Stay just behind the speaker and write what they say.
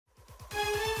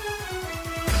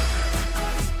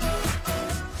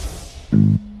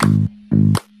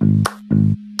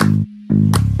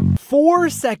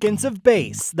4 seconds of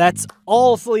bass. That's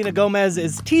all Selena Gomez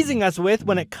is teasing us with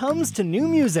when it comes to new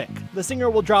music. The singer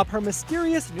will drop her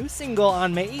mysterious new single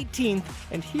on May 18th,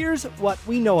 and here's what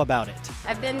we know about it.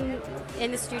 I've been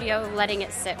in the studio letting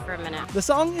it sit for a minute. The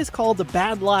song is called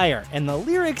Bad Liar, and the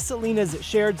lyrics Selena's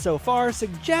shared so far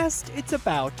suggest it's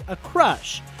about a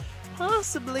crush.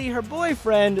 Possibly her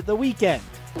boyfriend, The Weeknd.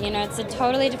 You know, it's a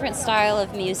totally different style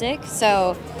of music,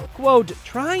 so... Quote,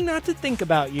 trying not to think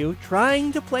about you,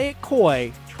 trying to play it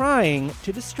coy, trying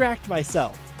to distract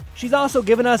myself. She's also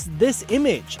given us this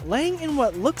image, laying in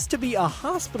what looks to be a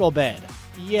hospital bed.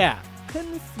 Yeah,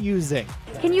 confusing.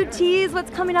 Can you tease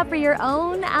what's coming up for your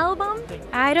own album?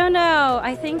 I don't know.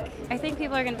 I think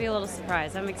people are going to be a little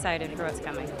surprised. I'm excited for what's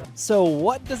coming. So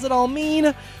what does it all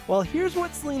mean? Well, here's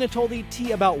what Selena told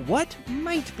ET about what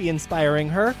might be inspiring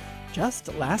her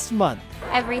just last month.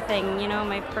 Everything, you know,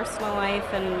 my personal life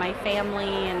and my family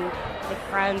and my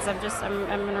friends.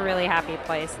 I'm in a really happy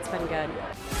place. It's been good.